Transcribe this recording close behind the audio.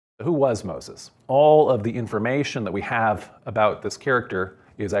Who was Moses? All of the information that we have about this character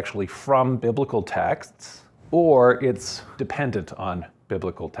is actually from biblical texts, or it's dependent on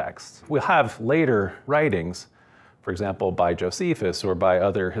biblical texts. We'll have later writings, for example, by Josephus or by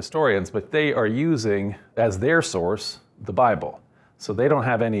other historians, but they are using as their source the Bible. So they don't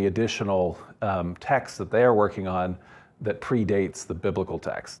have any additional text that they are working on that predates the biblical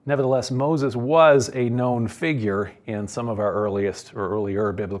text. Nevertheless, Moses was a known figure in some of our earliest or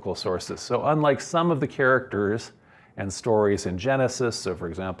earlier biblical sources. So unlike some of the characters and stories in Genesis, so for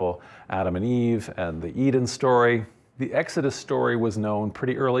example, Adam and Eve and the Eden story, the Exodus story was known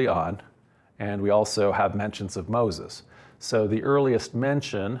pretty early on, and we also have mentions of Moses. So the earliest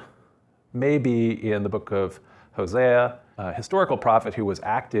mention may be in the book of Hosea, a historical prophet who was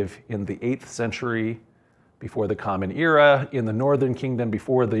active in the 8th century before the Common Era in the northern kingdom,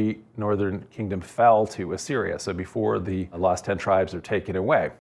 before the northern kingdom fell to Assyria, so before the lost 10 tribes are taken away.